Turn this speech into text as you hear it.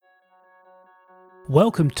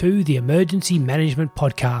Welcome to the Emergency Management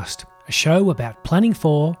Podcast, a show about planning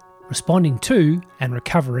for, responding to, and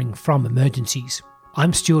recovering from emergencies.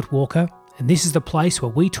 I'm Stuart Walker, and this is the place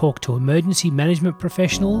where we talk to emergency management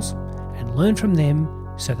professionals and learn from them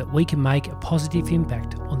so that we can make a positive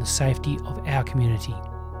impact on the safety of our community.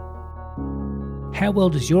 How well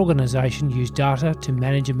does your organisation use data to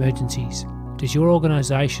manage emergencies? Does your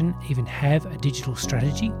organisation even have a digital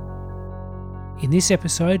strategy? In this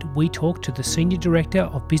episode, we talk to the Senior Director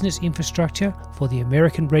of Business Infrastructure for the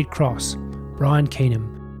American Red Cross, Brian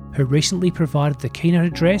Keenum, who recently provided the keynote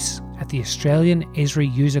address at the Australian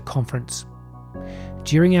Esri User Conference.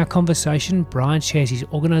 During our conversation, Brian shares his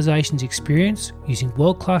organisation's experience using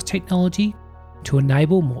world-class technology to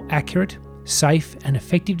enable more accurate, safe and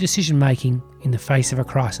effective decision-making in the face of a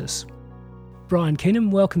crisis. Brian Keenum,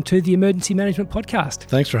 welcome to the Emergency Management Podcast.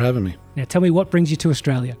 Thanks for having me. Now tell me, what brings you to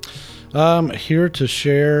Australia? I'm here to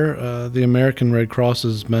share the American Red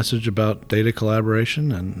Cross's message about data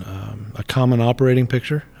collaboration and a common operating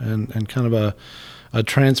picture and kind of a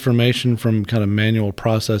transformation from kind of manual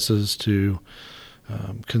processes to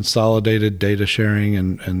consolidated data sharing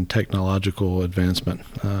and technological advancement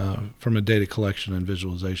from a data collection and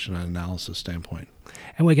visualization and analysis standpoint.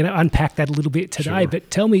 And we're going to unpack that a little bit today, Sure.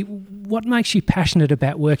 But tell me, what makes you passionate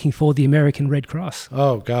about working for the American Red Cross?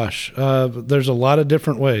 Oh, gosh. There's a lot of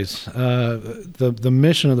different ways. The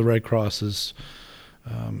mission of the Red Cross is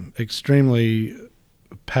extremely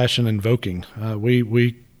passion-invoking.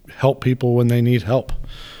 We help people when they need help.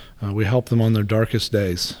 We help them on their darkest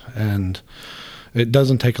days, and it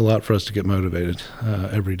doesn't take a lot for us to get motivated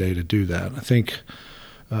every day to do that. I think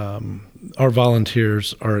our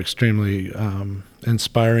volunteers are extremely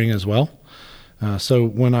inspiring as well. So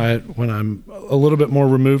when I'm a little bit more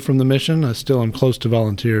removed from the mission, I still am close to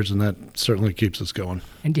volunteers, and that certainly keeps us going.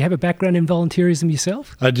 And do you have a background in volunteerism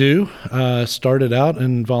yourself? I do. Started out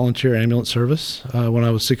in volunteer ambulance service when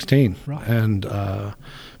I was 16, Right. and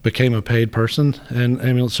became a paid person in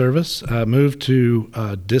ambulance service. Moved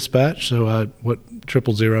to dispatch, so what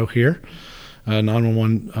 000 here,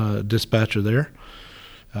 911 dispatcher there.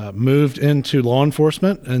 Moved into law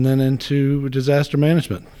enforcement and then into disaster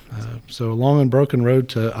management. So a long and broken road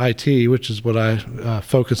to IT, which is what I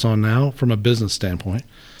focus on now from a business standpoint.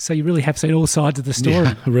 So you really have seen all sides of the story.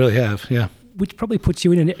 Yeah, I really have, yeah. Which probably puts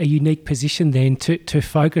you in a unique position then to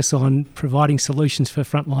focus on providing solutions for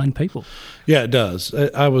frontline people. Yeah, it does.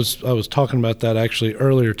 I was talking about that actually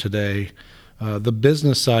earlier today. The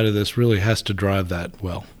business side of this really has to drive that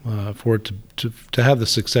well for it to have the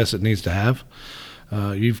success it needs to have.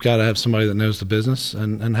 You've got to have somebody that knows the business,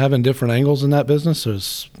 and having different angles in that business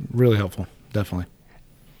is really helpful, definitely.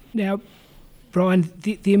 Now, Brian,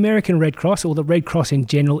 the American Red Cross, or the Red Cross in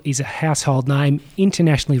general, is a household name,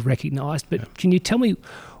 internationally recognised. But Can you tell me,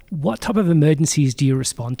 what type of emergencies do you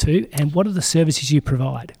respond to, and what are the services you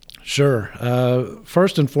provide? Sure.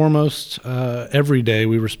 First and foremost, every day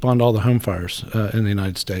we respond to all the home fires in the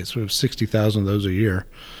United States. We have 60,000 of those a year.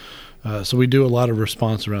 So we do a lot of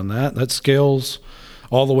response around that. That scales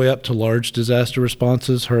all the way up to large disaster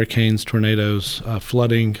responses, hurricanes, tornadoes,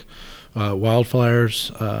 flooding,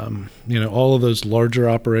 wildfires, all of those larger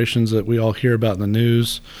operations that we all hear about in the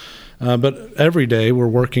news. But every day we're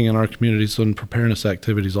working in our communities on preparedness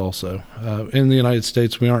activities also. In the United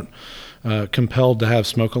States, we aren't compelled to have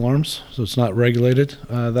smoke alarms, so it's not regulated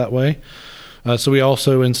that way. So we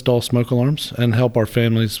also install smoke alarms and help our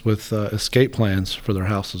families with escape plans for their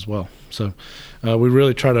house as well. So we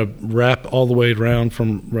really try to wrap all the way around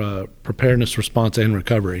from preparedness, response, and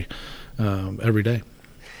recovery every day.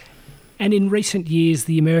 And in recent years,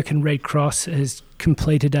 the American Red Cross has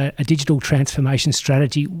completed a digital transformation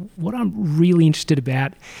strategy. What I'm really interested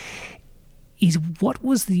about is, what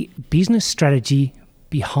was the business strategy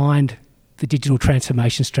behind the digital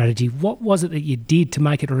transformation strategy? What was it that you did to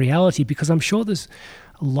make it a reality? Because I'm sure there's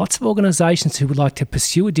lots of organisations who would like to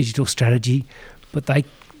pursue a digital strategy, but they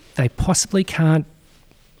possibly can't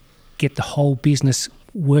get the whole business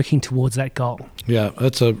working towards that goal. Yeah,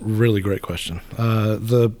 that's a really great question.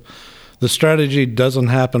 The strategy doesn't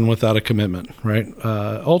happen without a commitment, right?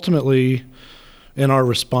 Ultimately, in our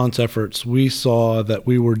response efforts, we saw that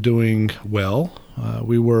we were doing well.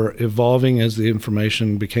 We were evolving as the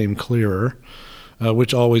information became clearer,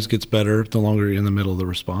 which always gets better the longer you're in the middle of the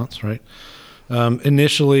response, right?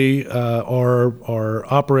 Initially, our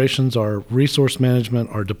operations, our resource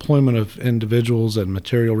management, our deployment of individuals and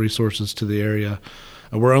material resources to the area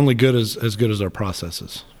were only good as our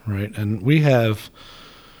processes, right? And we have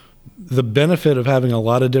the benefit of having a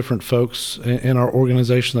lot of different folks in our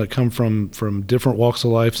organization that come from different walks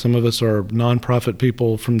of life. Some of us are nonprofit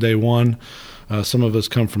people from day one. Some of us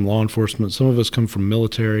come from law enforcement. Some of us come from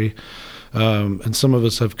military. And some of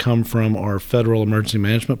us have come from our federal emergency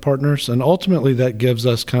management partners. And ultimately, that gives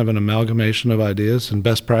us kind of an amalgamation of ideas and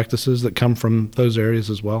best practices that come from those areas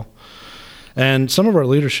as well. And some of our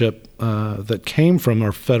leadership that came from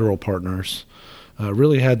our federal partners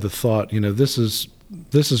really had the thought, this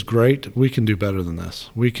is great. We can do better than this.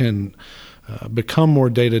 We can become more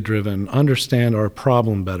data-driven, understand our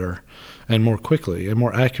problem better and more quickly and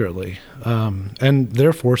more accurately, and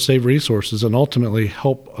therefore save resources and ultimately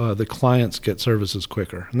help the clients get services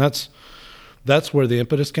quicker. And that's where the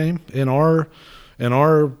impetus came. In our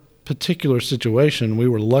particular situation, we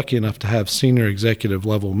were lucky enough to have senior executive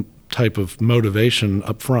level type of motivation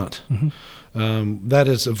up front. Mm-hmm. That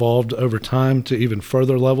has evolved over time to even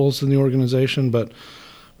further levels in the organization, but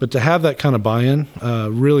to have that kind of buy-in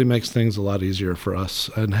really makes things a lot easier for us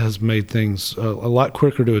and has made things a lot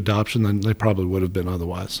quicker to adoption than they probably would have been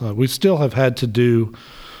otherwise. We still have had to do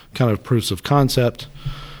kind of proofs of concept.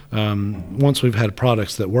 Once we've had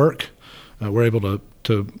products that work, we're able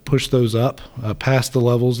to push those up past the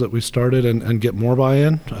levels that we started and get more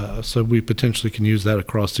buy-in. So we potentially can use that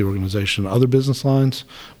across the organization, other business lines.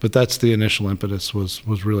 But that's the initial impetus was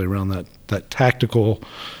really around that tactical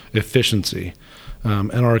efficiency.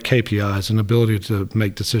 And our KPIs and ability to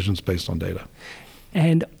make decisions based on data.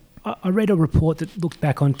 And I read a report that looked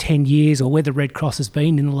back on 10 years or where the Red Cross has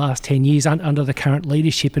been in the last 10 years under the current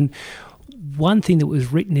leadership. And one thing that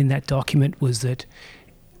was written in that document was that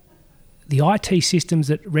the IT systems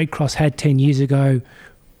that Red Cross had 10 years ago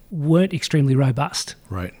weren't extremely robust.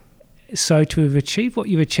 Right. So to have achieved what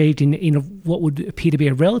you've achieved in what would appear to be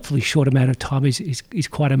a relatively short amount of time is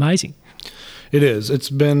quite amazing. It is. It's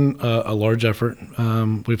been a large effort.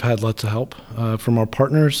 We've had lots of help from our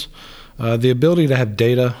partners. The ability to have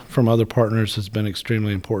data from other partners has been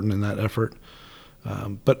extremely important in that effort.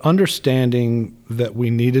 But understanding that we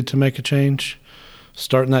needed to make a change,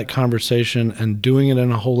 starting that conversation and doing it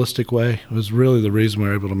in a holistic way was really the reason we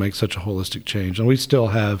were able to make such a holistic change. And we still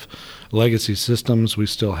have legacy systems. We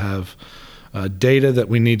still have data that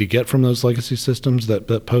we need to get from those legacy systems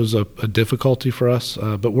that pose a difficulty for us,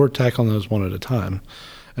 but we're tackling those one at a time.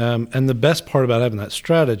 And the best part about having that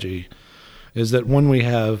strategy is that when we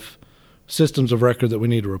have systems of record that we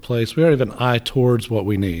need to replace, we already have an eye towards what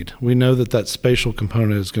we need. We know that spatial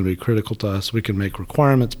component is going to be critical to us. We can make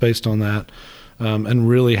requirements based on that and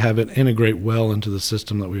really have it integrate well into the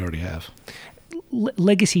system that we already have.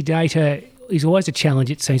 Legacy data is always a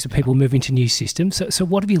challenge, it seems, for people moving to new systems. So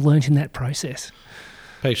what have you learned in that process?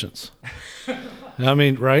 Patience. I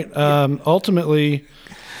mean, right? Ultimately,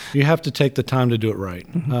 you have to take the time to do it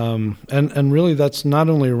right. Mm-hmm. And really that's not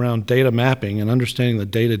only around data mapping and understanding the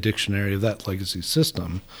data dictionary of that legacy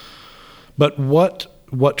system, but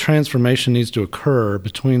what transformation needs to occur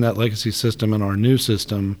between that legacy system and our new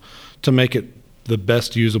system to make it the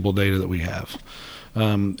best usable data that we have.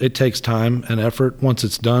 It takes time and effort. Once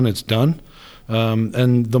it's done, it's done.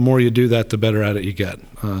 And the more you do that, the better at it you get.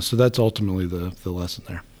 So that's ultimately the lesson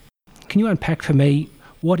there. Can you unpack for me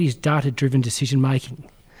what is data-driven decision-making?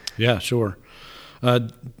 Yeah, sure.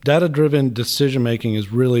 Data-driven decision-making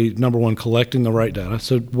is really, number one, collecting the right data.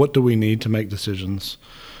 So what do we need to make decisions?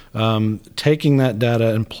 Taking that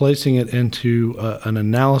data and placing it into an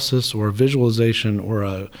analysis or a visualization or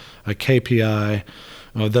a KPI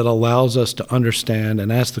that allows us to understand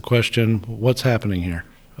and ask the question, what's happening here?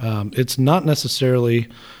 It's not necessarily,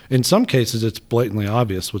 in some cases, it's blatantly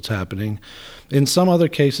obvious what's happening. In some other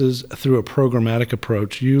cases, through a programmatic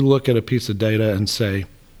approach, you look at a piece of data and say,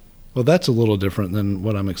 well, that's a little different than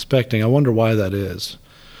what I'm expecting. I wonder why that is.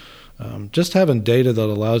 Just having data that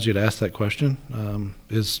allows you to ask that question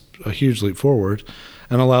is a huge leap forward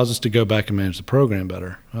and allows us to go back and manage the program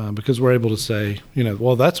better because we're able to say,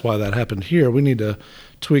 well, that's why that happened here. We need to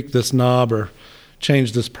tweak this knob or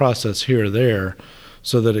change this process here or there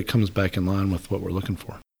so that it comes back in line with what we're looking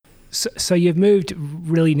for. So you've moved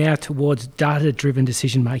really now towards data-driven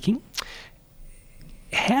decision-making.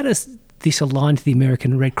 How does this align to the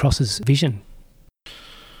American Red Cross's vision?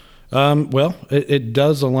 Well, it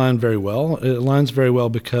does align very well. It aligns very well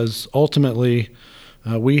because ultimately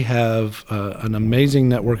we have an amazing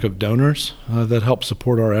network of donors that help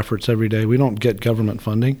support our efforts every day. We don't get government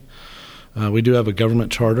funding. We do have a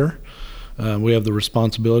government charter. We have the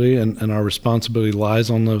responsibility, and our responsibility lies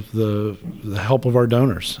on the help of our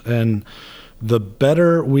donors. And the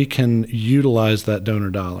better we can utilize that donor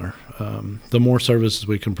dollar, the more services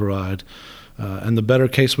we can provide, and the better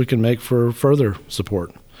case we can make for further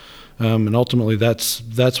support. And ultimately,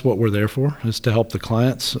 that's what we're there for, is to help the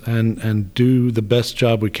clients and do the best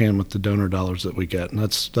job we can with the donor dollars that we get. And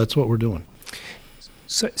that's what we're doing.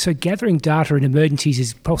 So gathering data in emergencies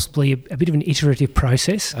is possibly a bit of an iterative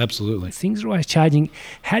process. Absolutely. Things are always changing.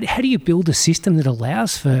 How do you build a system that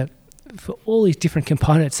allows for all these different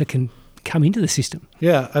components that can come into the system?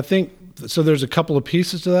 Yeah, I think so. There's a couple of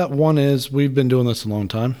pieces to that. One is we've been doing this a long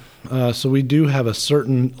time. So we do have a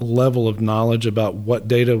certain level of knowledge about what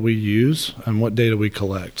data we use and what data we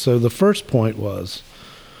collect. So the first point was,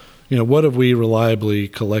 what have we reliably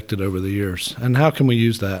collected over the years, and how can we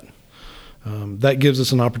use that? That gives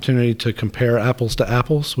us an opportunity to compare apples to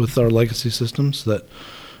apples with our legacy systems, that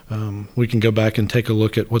we can go back and take a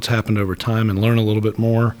look at what's happened over time and learn a little bit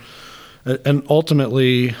more. And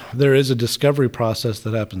ultimately, there is a discovery process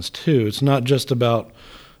that happens too. It's not just about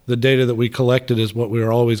the data that we collected is what we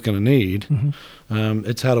are always going to need. Mm-hmm.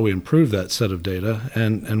 It's how do we improve that set of data,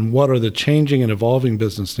 and what are the changing and evolving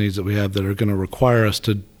business needs that we have that are going to require us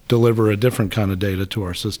to deliver a different kind of data to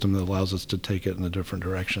our system that allows us to take it in a different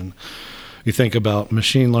direction. You think about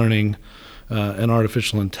machine learning and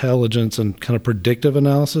artificial intelligence and kind of predictive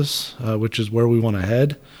analysis, which is where we want to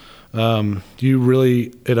head.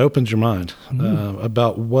 It opens your mind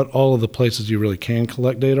about what all of the places you really can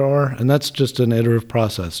collect data are, and that's just an iterative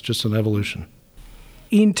process, just an evolution.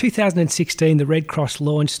 In 2016, the Red Cross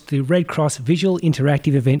launched the Red Cross Visual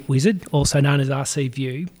Interactive Event Wizard, also known as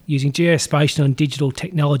RCView, using geospatial and digital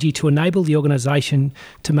technology to enable the organisation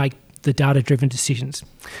to make the data-driven decisions.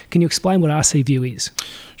 Can you explain what RCView is?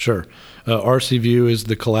 Sure. RCView is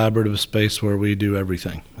the collaborative space where we do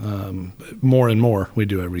everything. More and more, we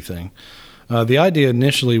do everything. The idea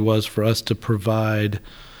initially was for us to provide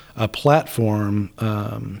a platform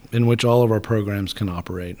in which all of our programs can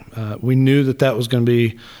operate. We knew that was going to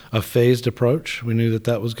be a phased approach. We knew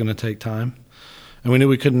that was going to take time. And we knew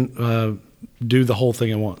we couldn't do the whole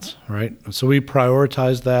thing at once, right? So we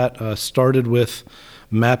prioritized that, started with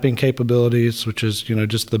mapping capabilities, which is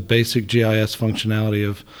just the basic GIS functionality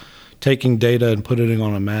of taking data and putting it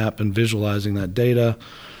on a map and visualizing that data.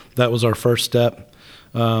 That was our first step.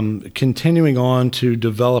 Continuing on to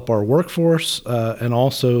develop our workforce and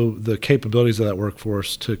also the capabilities of that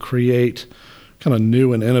workforce to create kind of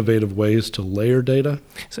new and innovative ways to layer data.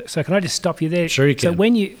 So can I just stop you there? Sure, you can.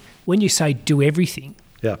 So when you say do everything,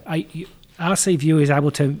 yeah, RCView is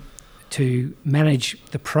able to manage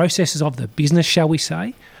the processes of the business, shall we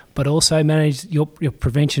say, but also manage your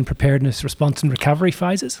prevention, preparedness, response, and recovery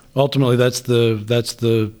phases? Ultimately, that's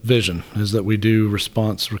the vision, is that we do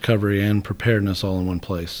response, recovery, and preparedness all in one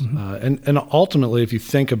place. Mm-hmm. And ultimately, if you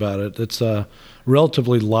think about it, it's a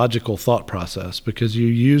relatively logical thought process, because you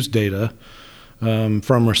use data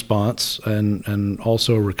from response and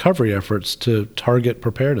also recovery efforts to target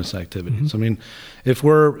preparedness activities. Mm-hmm. I mean,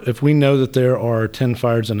 if we know that there are 10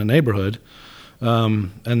 fires in a neighborhood,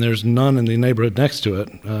 and there's none in the neighborhood next to it,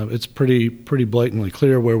 it's pretty blatantly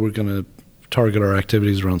clear where we're going to target our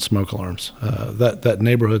activities around smoke alarms. That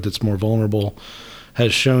neighborhood that's more vulnerable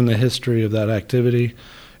has shown the history of that activity.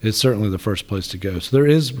 It's certainly the first place to go. So there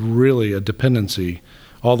is really a dependency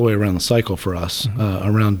all the way around the cycle for us, mm-hmm.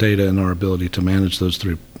 Around data and our ability to manage those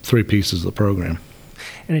three pieces of the program.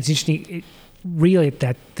 And it's interesting, really at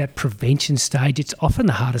that prevention stage, it's often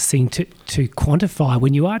the hardest thing to quantify.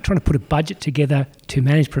 When you are trying to put a budget together to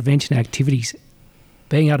manage prevention activities,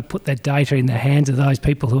 being able to put that data in the hands of those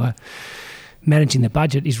people who are managing the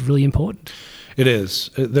budget is really important. It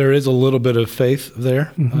is. There is a little bit of faith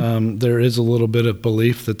there. Mm-hmm. There is a little bit of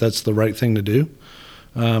belief that that's the right thing to do.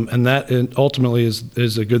 And that ultimately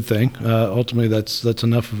is a good thing. Ultimately, that's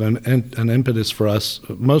enough of an impetus for us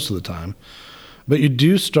most of the time. But you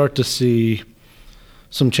do start to see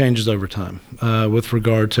some changes over time with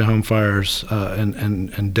regard to home fires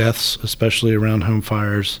and deaths, especially around home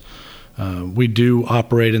fires. We do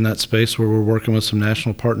operate in that space where we're working with some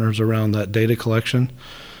national partners around that data collection.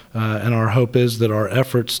 And our hope is that our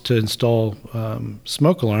efforts to install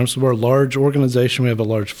smoke alarms, we're a large organization, we have a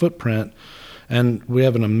large footprint, and we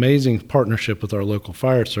have an amazing partnership with our local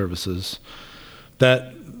fire services,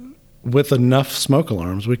 that with enough smoke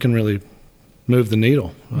alarms, we can really move the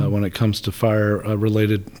needle when it comes to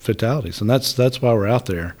fire-related fatalities. And that's why we're out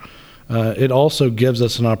there. It also gives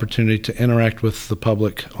us an opportunity to interact with the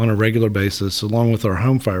public on a regular basis, along with our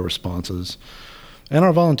home fire responses and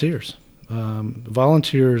our volunteers.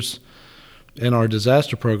 Volunteers in our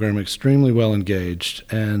disaster program are extremely well engaged,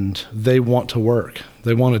 and they want to work.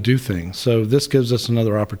 They want to do things. So this gives us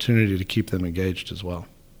another opportunity to keep them engaged as well.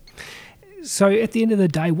 So at the end of the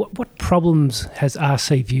day, what problems has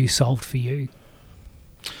RCView solved for you?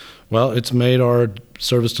 Well, it's made our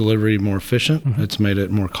service delivery more efficient. Mm-hmm. It's made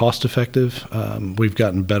it more cost effective. We've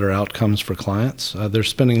gotten better outcomes for clients. They're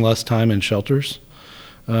spending less time in shelters.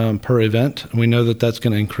 per event. And we know that that's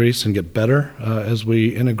going to increase and get better as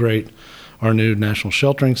we integrate our new national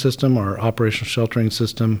sheltering system, our operational sheltering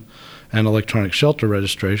system, and electronic shelter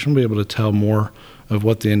registration. We'll be able to tell more of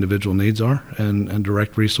what the individual needs are and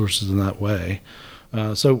direct resources in that way.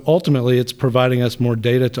 So ultimately, it's providing us more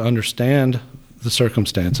data to understand the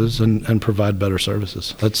circumstances and provide better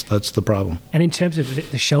services. That's the problem. And in terms of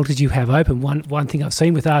the shelters you have open, one thing I've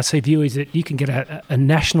seen with RC View is that you can get a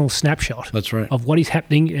national snapshot. That's right. Of what is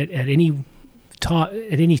happening at any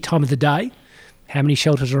time of the day, how many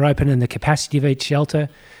shelters are open and the capacity of each shelter,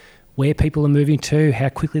 where people are moving to, how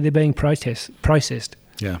quickly they're being processed.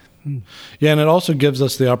 Yeah. Yeah, and it also gives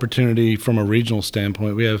us the opportunity from a regional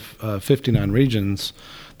standpoint. We have 59 regions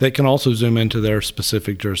that can also zoom into their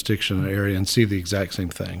specific jurisdiction area and see the exact same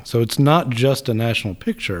thing. So it's not just a national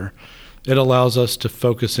picture. It allows us to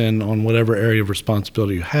focus in on whatever area of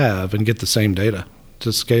responsibility you have and get the same data. It's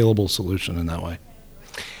a scalable solution in that way.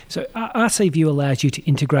 So RC View allows you to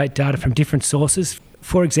integrate data from different sources.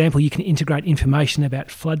 For example, you can integrate information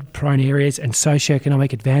about flood-prone areas and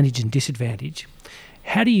socioeconomic advantage and disadvantage.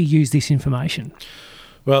 How do you use this information?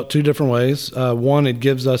 Well, two different ways. One, it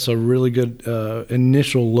gives us a really good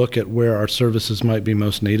initial look at where our services might be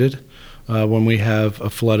most needed when we have a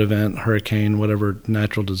flood event, hurricane, whatever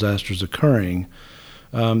natural disaster is occurring.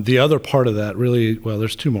 The other part of that really, well,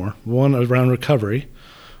 there's two more. One around recovery.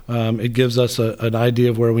 It gives us an idea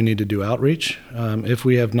of where we need to do outreach. If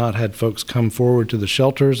we have not had folks come forward to the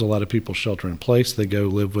shelters, a lot of people shelter in place. They go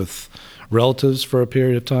live with relatives for a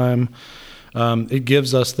period of time. It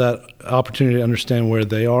gives us that opportunity to understand where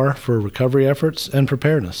they are for recovery efforts and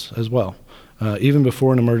preparedness as well. Even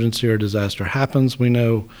before an emergency or disaster happens, we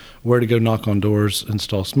know where to go knock on doors,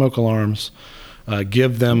 install smoke alarms,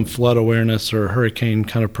 give them flood awareness or hurricane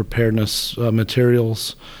kind of preparedness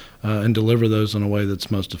materials, and deliver those in a way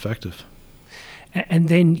that's most effective. And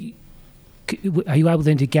then are you able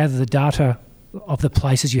then to gather the data of the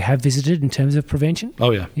places you have visited in terms of prevention?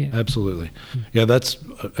 Oh, yeah. Absolutely. Yeah, that's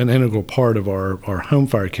an integral part of our home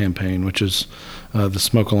fire campaign, which is the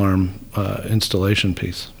smoke alarm installation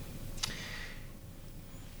piece.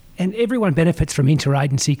 And everyone benefits from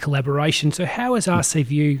interagency collaboration. So how has RC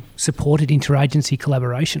View supported interagency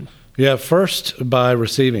collaboration? Yeah, first by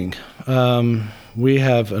receiving. We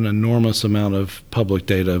have an enormous amount of public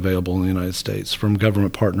data available in the United States from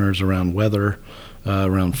government partners around weather,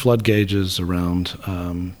 around flood gauges, around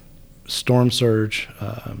storm surge.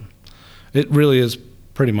 It really is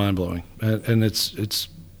pretty mind-blowing, and it's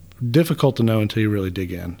difficult to know until you really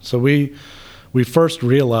dig in. So we first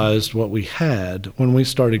realized what we had when we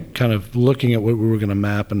started kind of looking at what we were going to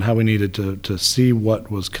map and how we needed to see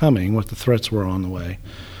what was coming, what the threats were on the way.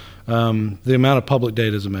 The amount of public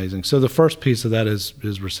data is amazing. So the first piece of that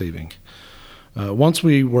is receiving. Once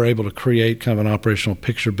we were able to create kind of an operational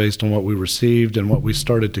picture based on what we received and what we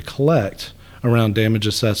started to collect around damage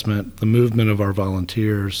assessment, the movement of our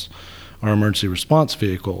volunteers, our emergency response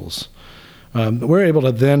vehicles, we're able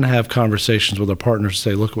to then have conversations with our partners to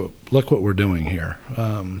say, look what we're doing here.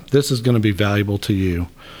 This is going to be valuable to you.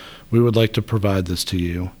 We would like to provide this to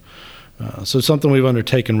you. So something we've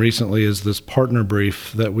undertaken recently is this partner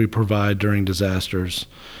brief that we provide during disasters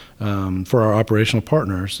for our operational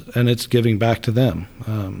partners, and it's giving back to them.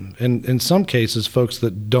 And in some cases, folks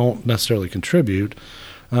that don't necessarily contribute,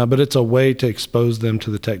 but it's a way to expose them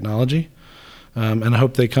to the technology. And I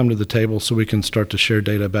hope they come to the table so we can start to share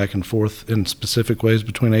data back and forth in specific ways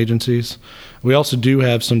between agencies. We also do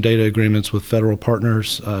have some data agreements with federal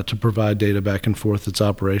partners to provide data back and forth that's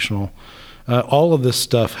operational. All of this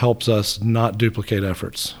stuff helps us not duplicate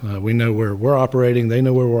efforts. We know where we're operating, they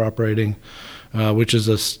know where we're operating, which is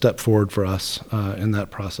a step forward for us in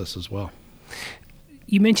that process as well.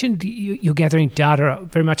 You mentioned you're gathering data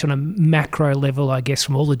very much on a macro level, I guess,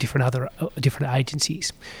 from all the different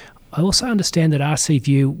agencies. I also understand that RC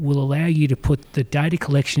View will allow you to put the data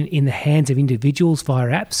collection in the hands of individuals via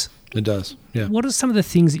apps. It does, yeah. What are some of the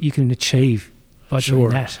things that you can achieve by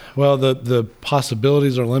doing that? Well, the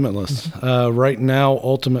possibilities are limitless. Right now,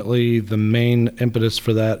 ultimately, the main impetus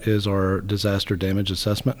for that is our disaster damage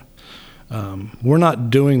assessment. We're not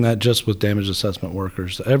doing that just with damage assessment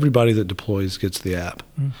workers. Everybody that deploys gets the app.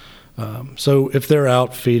 So if they're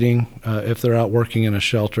out feeding, if they're out working in a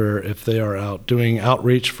shelter, if they are out doing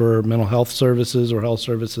outreach for mental health services or health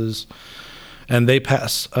services, and they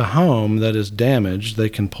pass a home that is damaged, they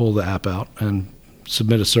can pull the app out and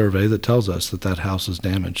submit a survey that tells us that house is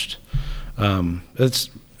damaged. It's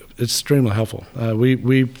extremely helpful.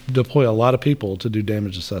 We deploy a lot of people to do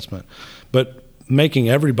damage assessment, but making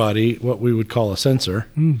everybody what we would call a sensor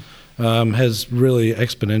has really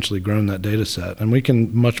exponentially grown that data set. And we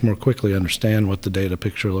can much more quickly understand what the data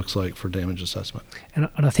picture looks like for damage assessment. And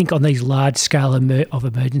I think on these large scale of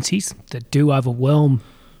emergencies that do overwhelm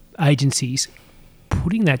agencies,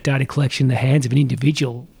 putting that data collection in the hands of an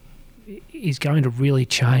individual is going to really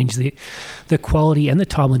change the quality and the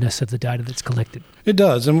timeliness of the data that's collected. It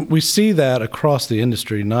does, and we see that across the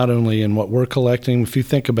industry, not only in what we're collecting. If you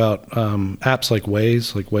think about apps like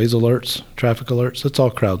Waze alerts, traffic alerts, that's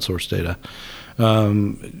all crowdsourced data.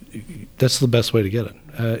 That's the best way to get it.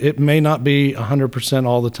 It may not be 100%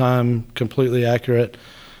 all the time completely accurate,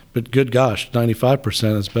 but good gosh,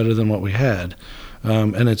 95% is better than what we had.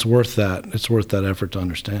 And it's worth that. It's worth that effort to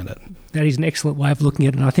understand it. That is an excellent way of looking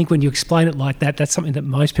at it. And I think when you explain it like that, that's something that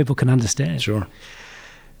most people can understand. Sure.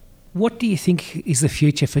 What do you think is the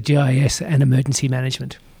future for GIS and emergency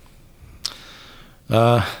management?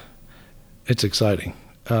 It's exciting.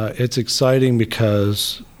 It's exciting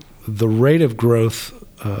because the rate of growth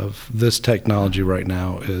of this technology right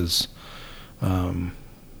now is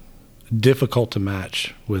difficult to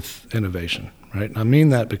match with innovation, right? And I mean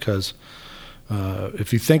that because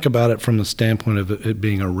if you think about it from the standpoint of it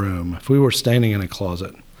being a room, if we were standing in a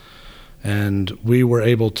closet and we were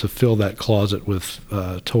able to fill that closet with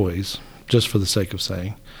toys, just for the sake of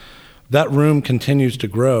saying, that room continues to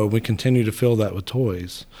grow. We continue to fill that with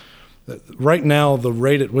toys. Right now, the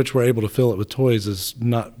rate at which we're able to fill it with toys is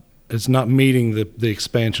not meeting the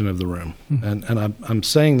expansion of the room. Mm-hmm. And I'm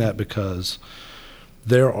saying that because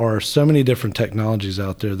there are so many different technologies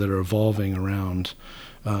out there that are evolving around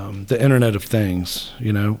the Internet of Things,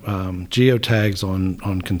 geotags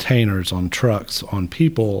on containers, on trucks, on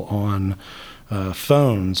people, on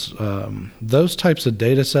phones, those types of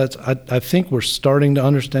data sets. I think we're starting to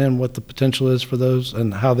understand what the potential is for those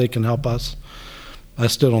and how they can help us. I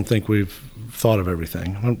still don't think we've thought of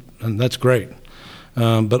everything, and that's great.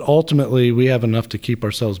 But ultimately, we have enough to keep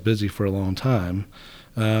ourselves busy for a long time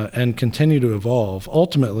and continue to evolve.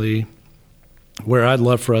 Ultimately, where I'd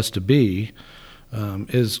love for us to be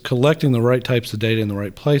is collecting the right types of data in the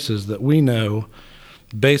right places that we know,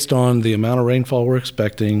 based on the amount of rainfall we're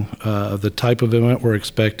expecting, the type of event we're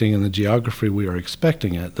expecting, and the geography we are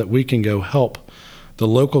expecting it, that we can go help the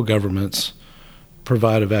local governments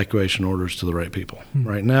provide evacuation orders to the right people. Mm-hmm.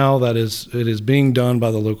 Right now, it is being done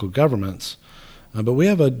by the local governments, but we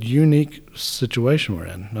have a unique situation we're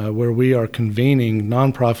in, where we are convening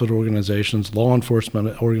nonprofit organizations, law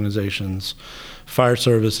enforcement organizations, fire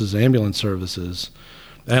services, ambulance services,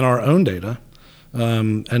 and our own data.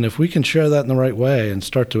 And if we can share that in the right way and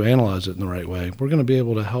start to analyze it in the right way, we're going to be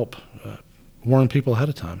able to help warn people ahead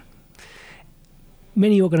of time.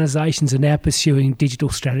 Many organizations are now pursuing digital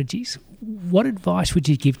strategies. What advice would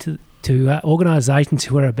you give to organizations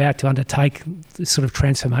who are about to undertake this sort of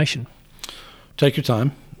transformation? Take your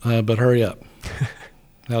time, but hurry up.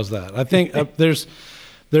 How's that? I think there's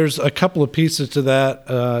a couple of pieces to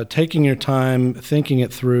that. Taking your time, thinking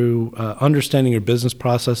it through, understanding your business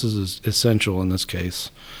processes is essential in this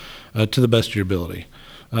case, to the best of your ability.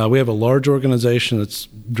 We have a large organization that's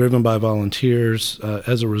driven by volunteers.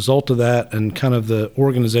 As a result of that and kind of the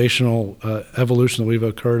organizational evolution that we've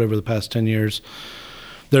occurred over the past 10 years,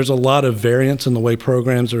 there's a lot of variance in the way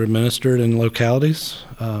programs are administered in localities.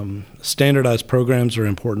 Standardized programs are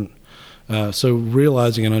important. So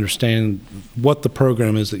realizing and understanding what the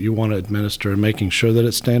program is that you want to administer and making sure that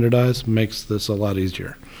it's standardized makes this a lot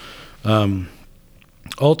easier.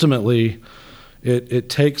 Ultimately, it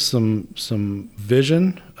takes some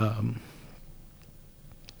vision,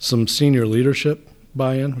 some senior leadership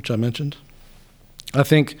buy-in, which I mentioned. I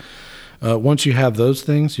think once you have those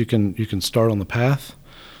things, you can start on the path.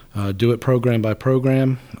 Do it program by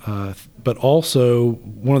program, but also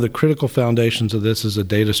one of the critical foundations of this is a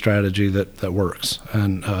data strategy that works.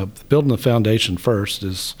 And building the foundation first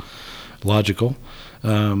is logical,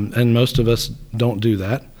 and most of us don't do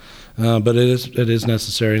that, but it is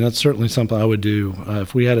necessary, and that's certainly something I would do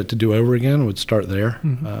if we had it to do over again. I would start there.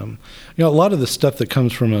 Mm-hmm. A lot of the stuff that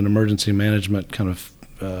comes from an emergency management kind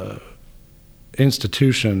of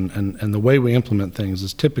institution and the way we implement things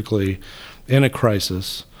is typically in a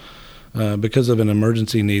crisis. Because of an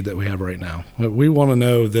emergency need that we have right now. We want to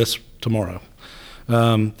know this tomorrow.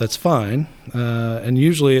 That's fine. And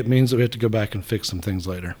usually it means that we have to go back and fix some things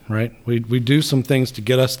later, right? We do some things to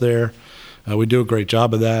get us there. We do a great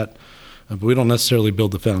job of that, but we don't necessarily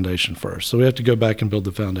build the foundation first. So we have to go back and build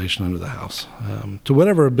the foundation under the house. To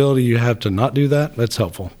whatever ability you have to not do that, that's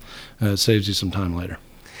helpful. It saves you some time later.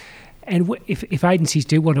 And if agencies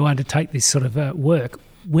do want to undertake this sort of work,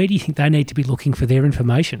 where do you think they need to be looking for their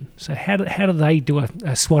information? So how do they do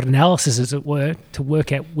a SWOT analysis, as it were, to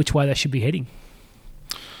work out which way they should be heading?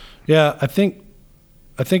 Yeah, I think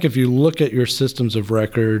if you look at your systems of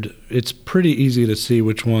record, it's pretty easy to see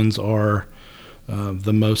which ones are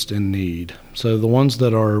the most in need. So the ones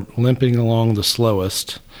that are limping along the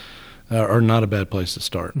slowest are not a bad place to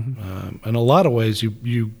start. Mm-hmm. In a lot of ways,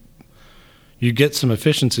 you get some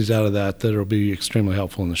efficiencies out of that will be extremely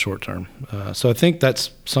helpful in the short term. So I think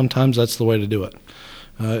sometimes that's the way to do it.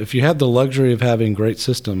 If you have the luxury of having great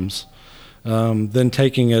systems, then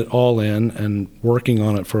taking it all in and working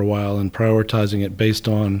on it for a while and prioritizing it based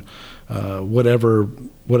on whatever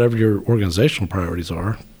your organizational priorities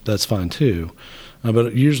are, that's fine too.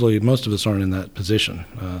 But usually most of us aren't in that position.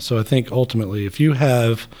 So I think ultimately if you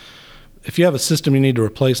have a system you need to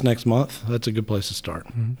replace next month, that's a good place to start.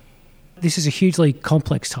 Mm-hmm. This is a hugely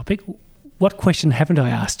complex topic. What question haven't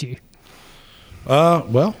I asked you?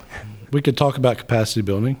 Well, we could talk about capacity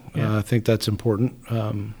building. Yeah. I think that's important.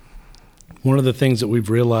 One of the things that we've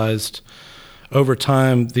realized over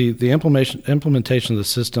time, the implementation of the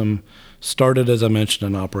system started, as I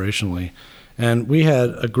mentioned, operationally. And we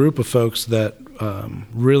had a group of folks that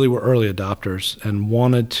really were early adopters and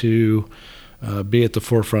wanted to be at the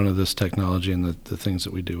forefront of this technology and the things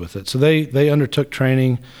that we do with it. So they undertook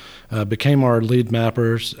training, became our lead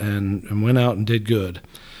mappers, and went out and did good.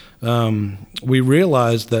 We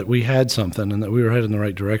realized that we had something and that we were headed in the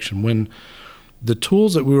right direction when the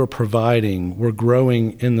tools that we were providing were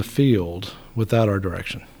growing in the field without our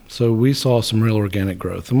direction. So we saw some real organic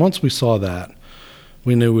growth. And once we saw that,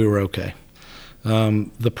 we knew we were okay.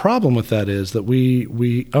 The problem with that is that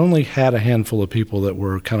we only had a handful of people that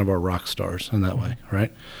were kind of our rock stars in that way,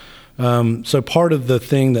 right? So part of the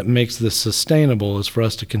thing that makes this sustainable is for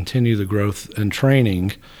us to continue the growth and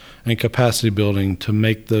training and capacity building to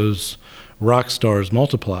make those rock stars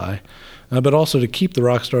multiply, but also to keep the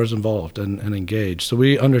rock stars involved and engaged. So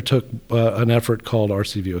we undertook an effort called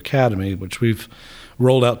RCView Academy, which we've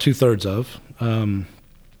rolled out 2/3 of,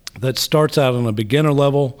 that starts out on a beginner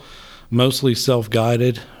level, mostly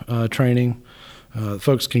self-guided training.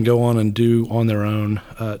 Folks can go on and do on their own.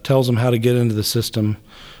 Tells them how to get into the system,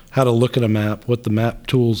 how to look at a map, what the map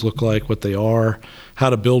tools look like, what they are, how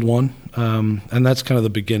to build one. And that's kind of the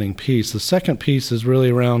beginning piece. The second piece is really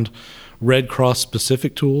around Red Cross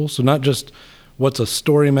specific tools. So not just what's a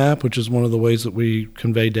story map, which is one of the ways that we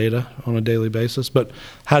convey data on a daily basis, but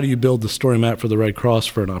how do you build the story map for the Red Cross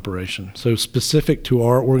for an operation? So specific to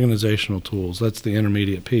our organizational tools, that's the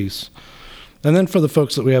intermediate piece. And then for the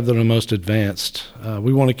folks that we have that are most advanced,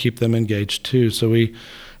 we want to keep them engaged too. So we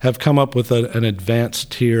have come up with an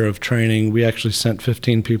advanced tier of training. We actually sent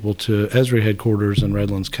 15 people to Esri headquarters in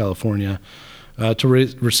Redlands, California, to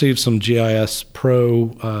receive some GIS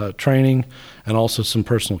Pro training and also some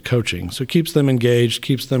personal coaching. So it keeps them engaged,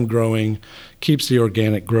 keeps them growing, keeps the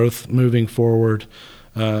organic growth moving forward,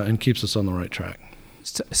 and keeps us on the right track.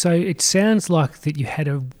 So it sounds like that you had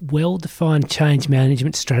a well-defined change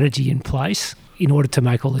management strategy in place in order to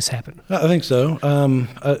make all this happen. I think so.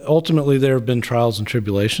 Ultimately, there have been trials and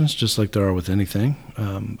tribulations, just like there are with anything.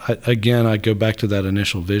 I go back to that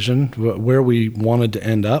initial vision. Where we wanted to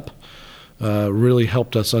end up really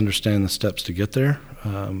helped us understand the steps to get there.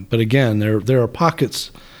 But again, there are pockets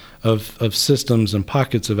of systems and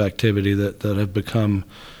pockets of activity that have become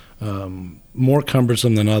more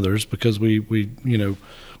cumbersome than others because we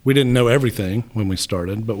didn't know everything when we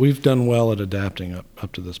started, but we've done well at adapting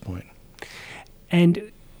up to this point.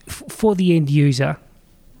 And for the end user,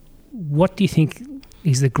 what do you think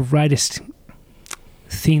is the greatest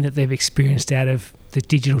thing that they've experienced out of the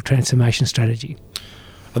digital transformation strategy?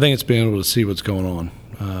 I think it's being able to see what's going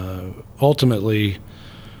on. Ultimately,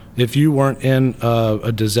 if you weren't in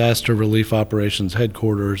a disaster relief operations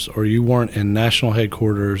headquarters or you weren't in national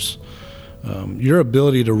headquarters, your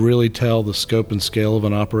ability to really tell the scope and scale of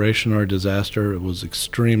an operation or a disaster was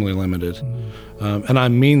extremely limited. And I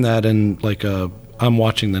mean that in like I'm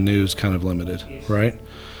watching the news kind of limited, right?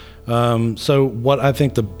 So what I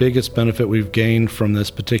think the biggest benefit we've gained from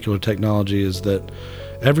this particular technology is that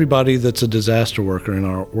everybody that's a disaster worker in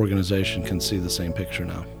our organization can see the same picture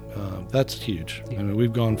now. That's huge. I mean,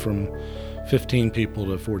 we've gone from 15 people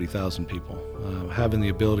to 40,000 people, having the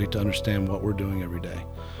ability to understand what we're doing every day.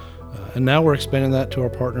 And now we're expanding that to our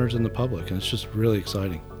partners in the public, and it's just really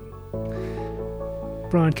exciting.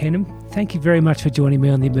 Brian Keenan, thank you very much for joining me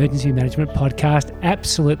on the Emergency Management Podcast.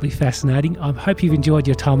 Absolutely fascinating. I hope you've enjoyed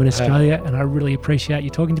your time in Australia, and I really appreciate you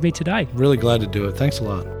talking to me today. Really glad to do it. Thanks a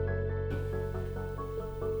lot.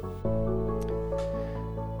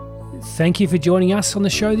 Thank you for joining us on the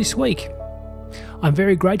show this week. I'm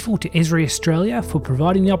very grateful to Esri Australia for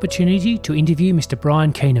providing the opportunity to interview Mr.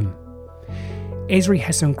 Brian Keenum. Esri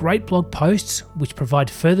has some great blog posts which provide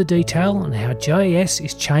further detail on how JAS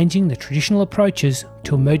is changing the traditional approaches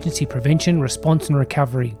to emergency prevention, response and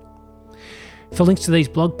recovery. For links to these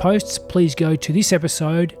blog posts, please go to this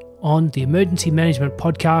episode on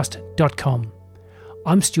theemergencymanagementpodcast.com.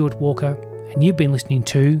 I'm Stuart Walker, and you've been listening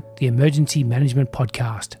to the Emergency Management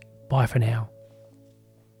Podcast. Bye for now.